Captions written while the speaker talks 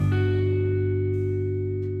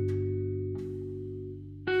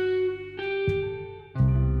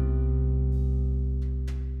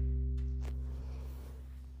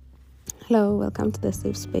Hello, welcome to the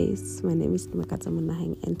safe space. My name is Makata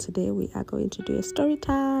Munaheng, and today we are going to do a story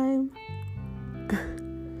time.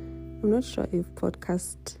 I'm not sure if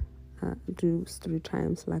podcasts do story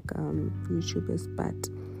times like YouTubers, but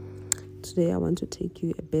today I want to take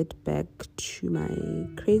you a bit back to my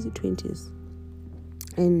crazy 20s,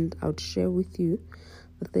 and I'll share with you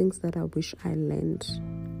the things that I wish I learned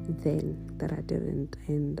then that I didn't,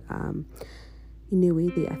 and in a way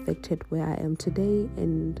they affected where I am today,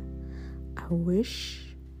 and I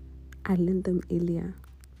wish I learned them earlier.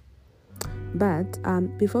 But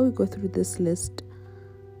before we go through this list,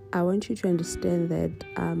 I want you to understand that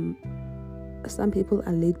some people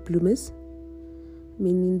are late bloomers,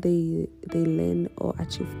 meaning they learn or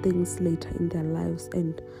achieve things later in their lives,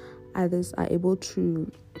 and others are able to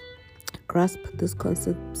grasp these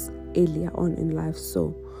concepts earlier on in life.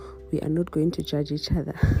 So we are not going to judge each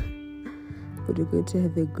other, but we're going to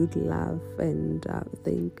have a good laugh and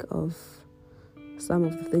think of some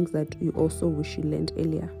of the things that you also wish you learned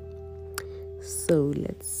earlier. So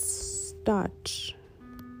let's start.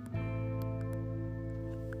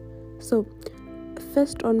 So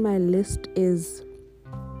first on my list is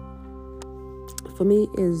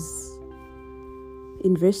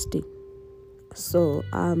investing. So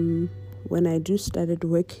when I started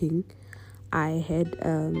working, I had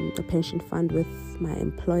a pension fund with my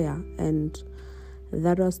employer, and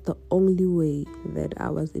that was the only way that I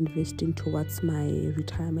was investing towards my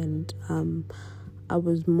retirement. I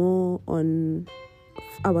was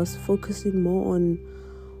focusing more on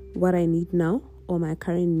what I need now or my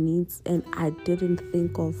current needs, and I didn't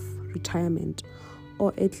think of retirement,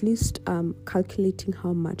 or at least calculating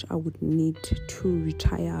how much I would need to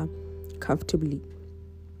retire comfortably.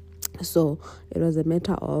 So it was a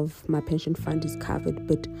matter of my pension fund is covered,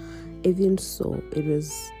 but even so, it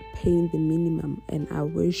was paying the minimum, and I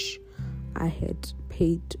wish I had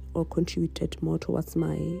paid or contributed more towards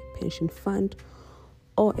my pension fund,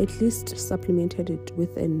 or at least supplemented it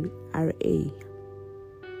with an RA.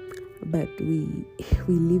 But we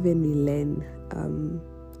live and we learn.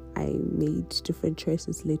 I made different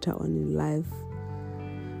choices later on in life.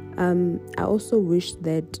 I also wish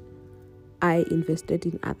that I invested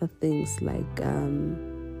in other things like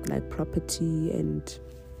property and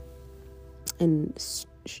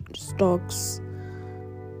stocks,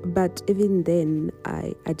 but even then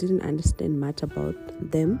I didn't understand much about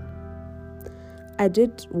them. I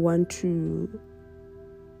did want to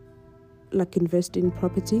invest in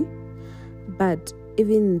property, but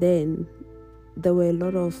even then there were a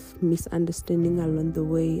lot of misunderstanding along the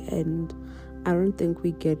way, and I don't think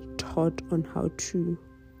we get taught on how to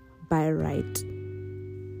buy right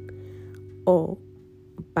or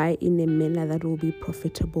buy in a manner that will be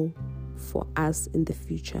profitable for us in the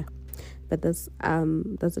future. But that's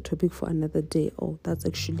a topic for another day, or that's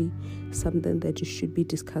actually something that you should be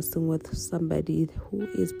discussing with somebody who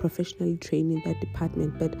is professionally trained in that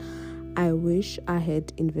department. But I wish I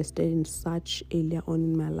had invested in such earlier on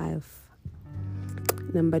in my life.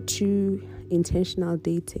 Number 2, intentional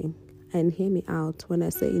dating. And hear me out, when I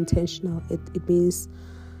say intentional, it means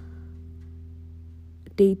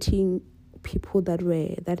dating people that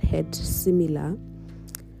had similar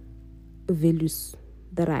values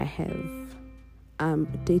that I have.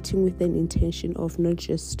 Dating with an intention of not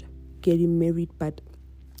just getting married, but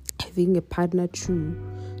having a partner to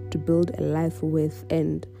build a life with,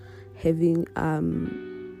 and having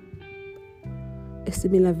a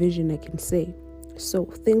similar vision, I can say. So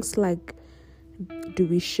things like, do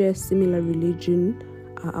we share similar religion?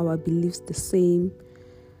 Are our beliefs the same?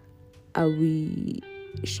 Are we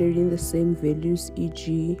sharing the same values,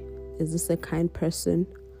 e.g., is this a kind person?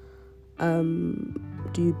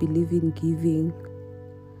 Do you believe in giving?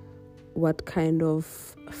 What kind of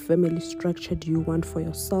family structure do you want for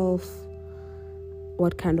yourself?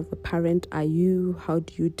 What kind of a parent are you? How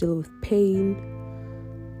do you deal with pain?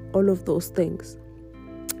 All of those things.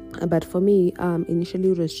 But for me,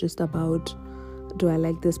 initially it was just about, do I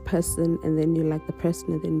like this person? And then you like the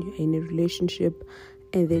person, and then you're in a relationship.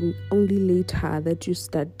 And then only later that you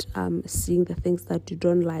start seeing the things that you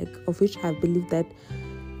don't like, of which I believe that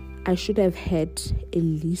I should have had a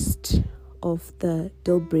list of the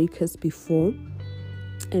deal breakers before,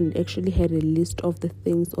 and actually had a list of the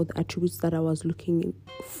things or the attributes that I was looking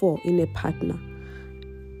for in a partner.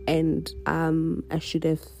 And I should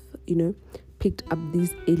have, picked up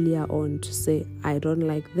these earlier on to say, I don't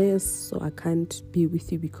like this, so I can't be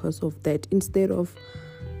with you because of that, instead of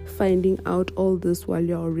finding out all this while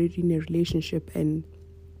you're already in a relationship and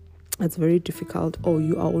it's very difficult, or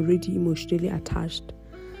you are already emotionally attached.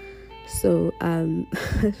 So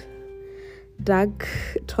dark,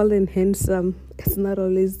 tall and handsome, it's not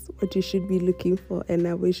always what you should be looking for, and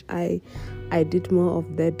I wish I did more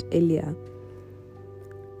of that earlier.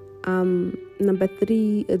 Number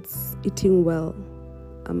 3, it's eating well.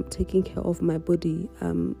 Taking care of my body,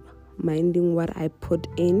 minding what I put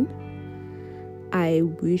in. I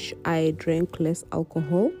wish I drank less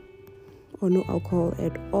alcohol or no alcohol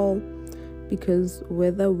at all, because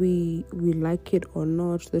whether we like it or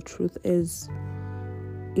not, the truth is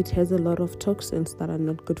it has a lot of toxins that are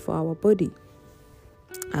not good for our body.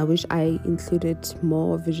 I wish I included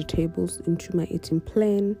more vegetables into my eating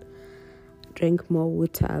plan, drank more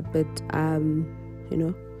water, but I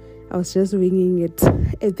was just winging it,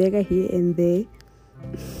 a burger here and there,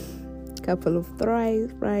 couple of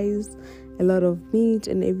fries, a lot of meat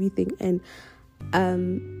and everything. And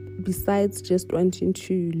besides just wanting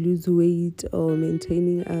to lose weight or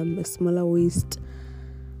maintaining a smaller waist,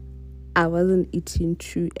 I wasn't eating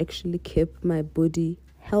to actually keep my body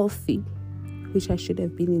healthy, which I should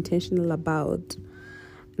have been intentional about.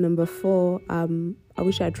 Number 4, I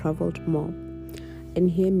wish I traveled more. And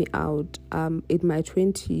hear me out. In my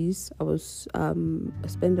 20s, I was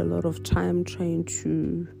spent a lot of time trying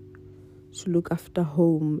to look after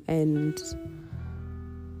home and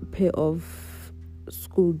pay off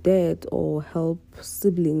school debt or help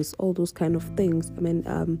siblings, all those kind of things. I mean,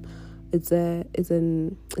 it's a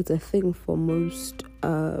thing for most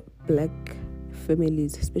black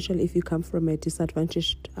families, especially if you come from a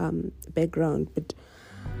disadvantaged background. But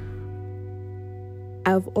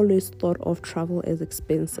I've always thought of travel as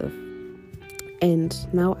expensive, and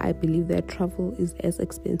now I believe that travel is as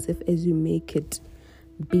expensive as you make it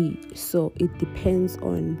be. So it depends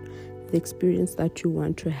on the experience that you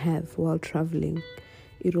want to have while traveling.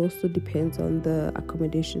 It also depends on the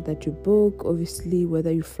accommodation that you book, obviously,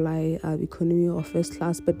 whether you fly economy or first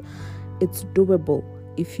class, but it's doable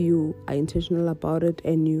if you are intentional about it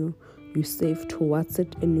and you save towards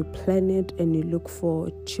it and you plan it and you look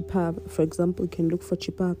for cheaper. For example, you can look for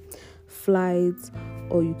cheaper flights,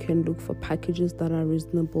 or you can look for packages that are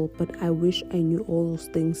reasonable. But I wish I knew all those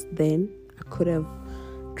things then. I could have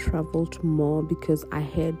traveled more because I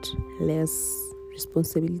had less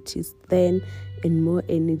responsibilities then and more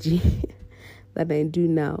energy than I do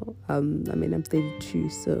now. I'm 32,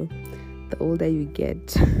 so the older you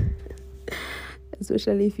get,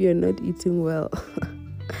 especially if you're not eating well.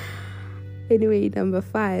 Anyway, number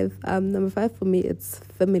 5 for me, it's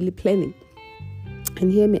family planning.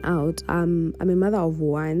 And hear me out. I'm a mother of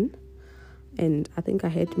 1, and I think I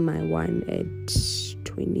had my 1 at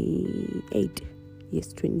 28.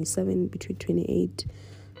 Yes, 27, between 28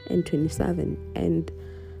 and 27. And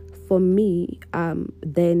for me,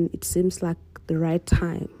 then it seems like the right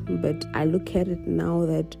time. But I look at it now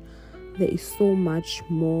that there is so much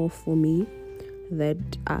more for me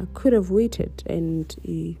that I could have waited and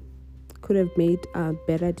could have made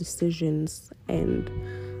better decisions, and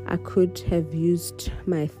I could have used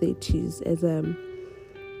my 30s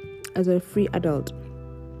as a free adult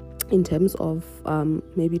in terms of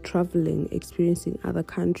maybe traveling, experiencing other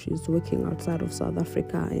countries, working outside of South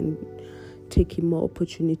Africa and taking more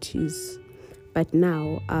opportunities. But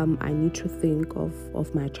now I need to think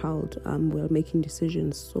of my child while making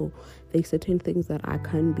decisions. So there's certain things that I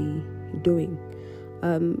can't be doing.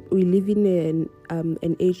 We live in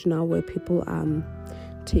an age now where people are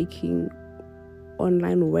taking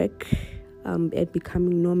online work and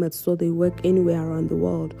becoming nomads, so they work anywhere around the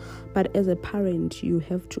world. But as a parent, you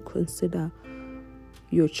have to consider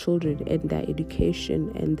your children and their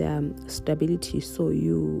education and their stability. So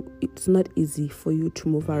it's not easy for you to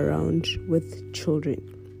move around with children.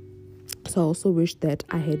 So I also wish that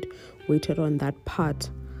I had waited on that part.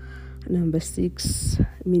 Number 6,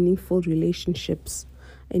 meaningful relationships.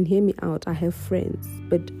 And hear me out, I have friends,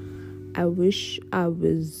 but I wish I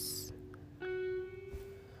was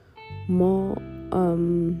more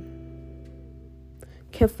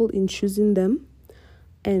careful in choosing them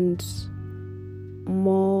and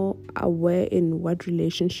more aware in what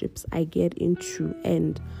relationships I get into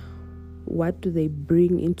and what do they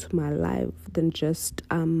bring into my life than just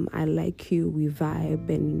I like you, we vibe,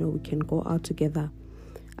 and we can go out together.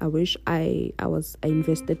 I wish I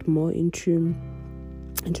invested more into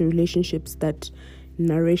relationships that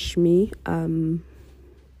nourish me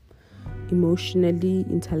emotionally,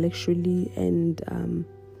 intellectually, and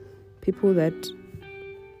people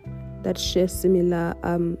that share similar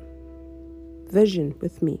vision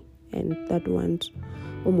with me and that want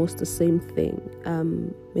almost the same thing.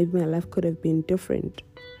 Maybe my life could have been different,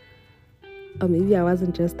 or maybe I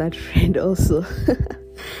wasn't just that friend also.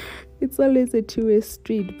 It's always a two-way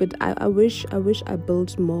street, but I wish I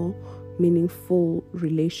built more meaningful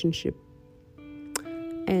relationship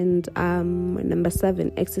And number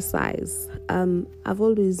 7, exercise. I've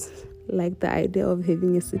always liked the idea of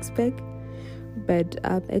having a six-pack, but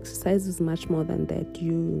exercise is much more than that.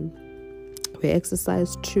 We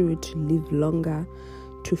exercise to live longer,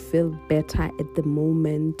 to feel better at the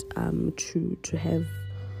moment, to have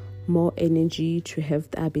more energy, to have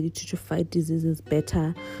the ability to fight diseases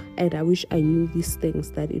better. And I wish I knew these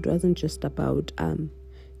things, that it wasn't just about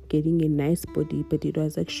getting a nice body, but it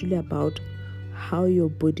was actually about how your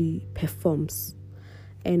body performs.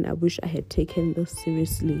 And I wish I had taken this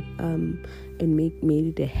seriously and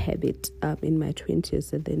made it a habit in my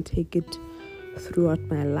 20s, and then take it throughout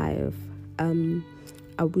my life.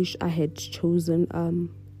 I wish I had chosen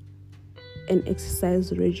an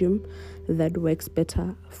exercise regime that works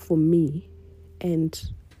better for me, and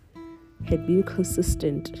had been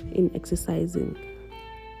consistent in exercising.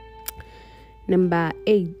 Number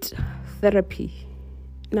 8, therapy.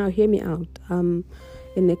 Now hear me out.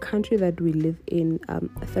 In the country that we live in,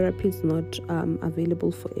 therapy is not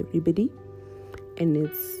available for everybody, and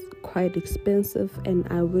it's quite expensive, and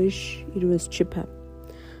I wish it was cheaper.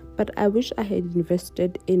 But I wish I had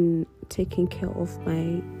invested in taking care of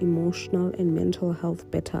my emotional and mental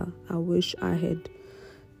health better. I wish I had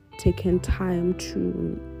taken time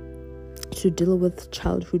to deal with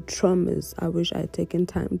childhood traumas. I wish I had taken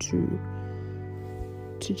time to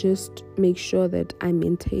just make sure that I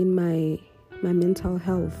maintain my mental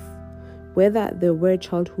health, whether there were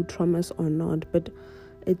childhood traumas or not. But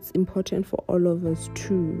it's important for all of us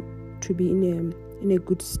to be in a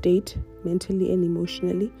good state mentally and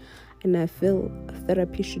emotionally, and I feel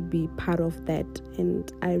therapy should be part of that,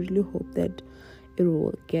 and I really hope that it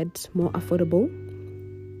will get more affordable.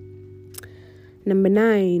 Number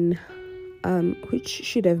 9, which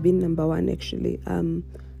should have been number 1 actually,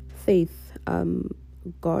 faith,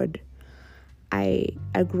 God. I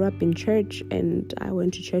grew up in church, and I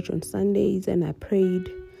went to church on Sundays, and I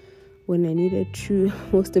prayed when I needed to.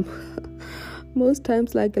 Most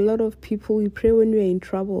times, like a lot of people, we pray when we're in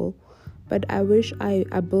trouble. But I wish I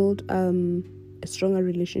built a stronger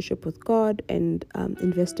relationship with God, and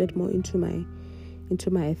invested more into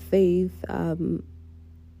my faith.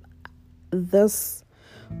 This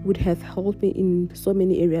would have helped me in so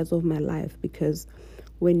many areas of my life, because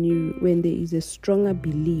when there is a stronger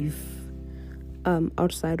belief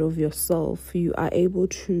outside of yourself, you are able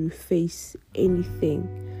to face anything,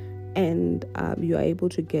 and you are able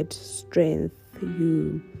to get strength.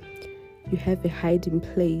 You have a hiding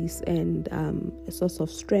place, and a source of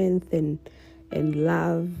strength and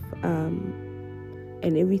love,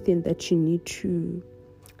 and everything that you need to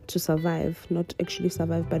survive, not actually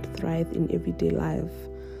survive, but thrive in everyday life.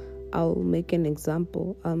 I'll make an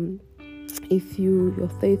example. If your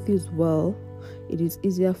faith is well, it is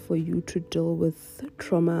easier for you to deal with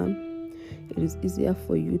trauma. It is easier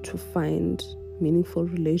for you to find meaningful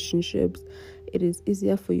relationships. It is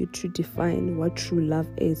easier for you to define what true love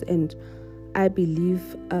is. And I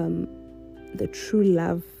believe the true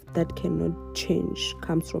love that cannot change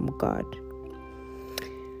comes from God.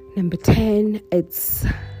 Number 10, it's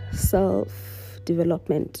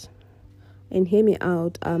self-development. And hear me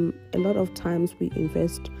out, a lot of times we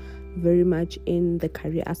invest very much in the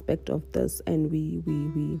career aspect of this, and we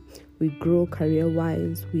grow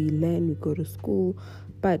career-wise, we learn, we go to school,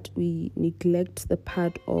 but we neglect the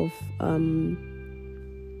part of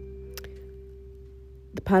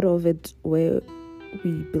it where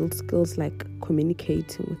we build skills like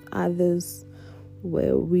communicating with others,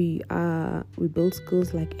 where we build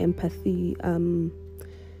skills like empathy,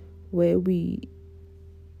 where we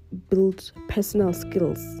build personal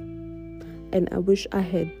skills. And I wish I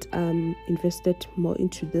had invested more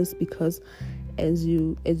into this, because as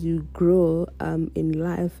you grow in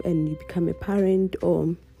life, and you become a parent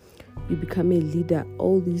or you become a leader,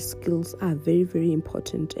 all these skills are very, very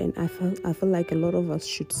important. And I feel like a lot of us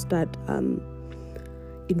should start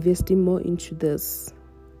investing more into this,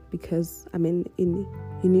 because you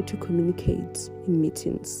need to communicate in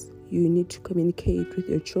meetings. You need to communicate with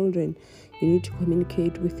your children. You need to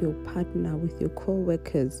communicate with your partner, with your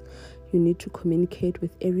co-workers. You need to communicate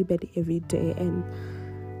with everybody every day. And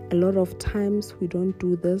a lot of times we don't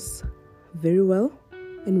do this very well,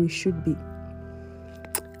 and we should be.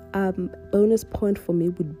 Bonus point for me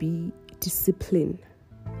would be discipline.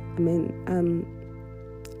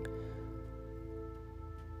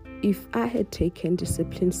 If I had taken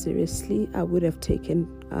discipline seriously, I would have taken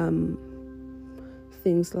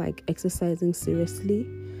things like exercising seriously.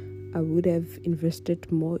 I would have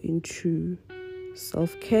invested more into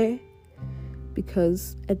self-care,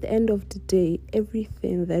 because at the end of the day,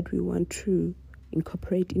 everything that we want to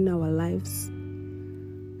incorporate in our lives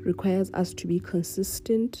requires us to be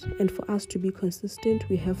consistent. And for us to be consistent,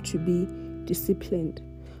 we have to be disciplined.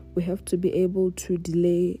 We have to be able to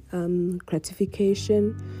delay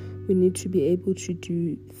gratification. We need to be able to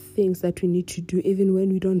do things that we need to do even when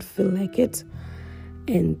we don't feel like it.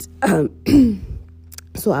 And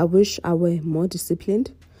so I wish I were more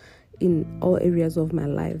disciplined in all areas of my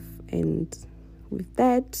life. And with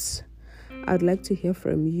that, I'd like to hear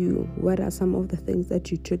from you. What are some of the things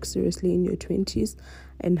that you took seriously in your 20s,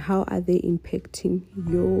 and how are they impacting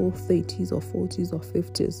your 30s or 40s or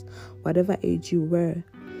 50s, whatever age you were?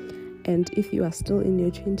 And if you are still in your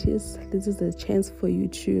 20s, this is a chance for you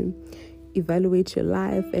to evaluate your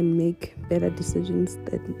life and make better decisions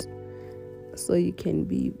so you can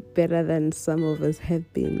be better than some of us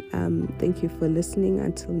have been. Thank you for listening.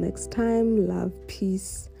 Until next time, love,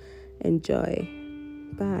 peace, and joy.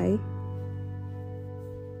 Bye.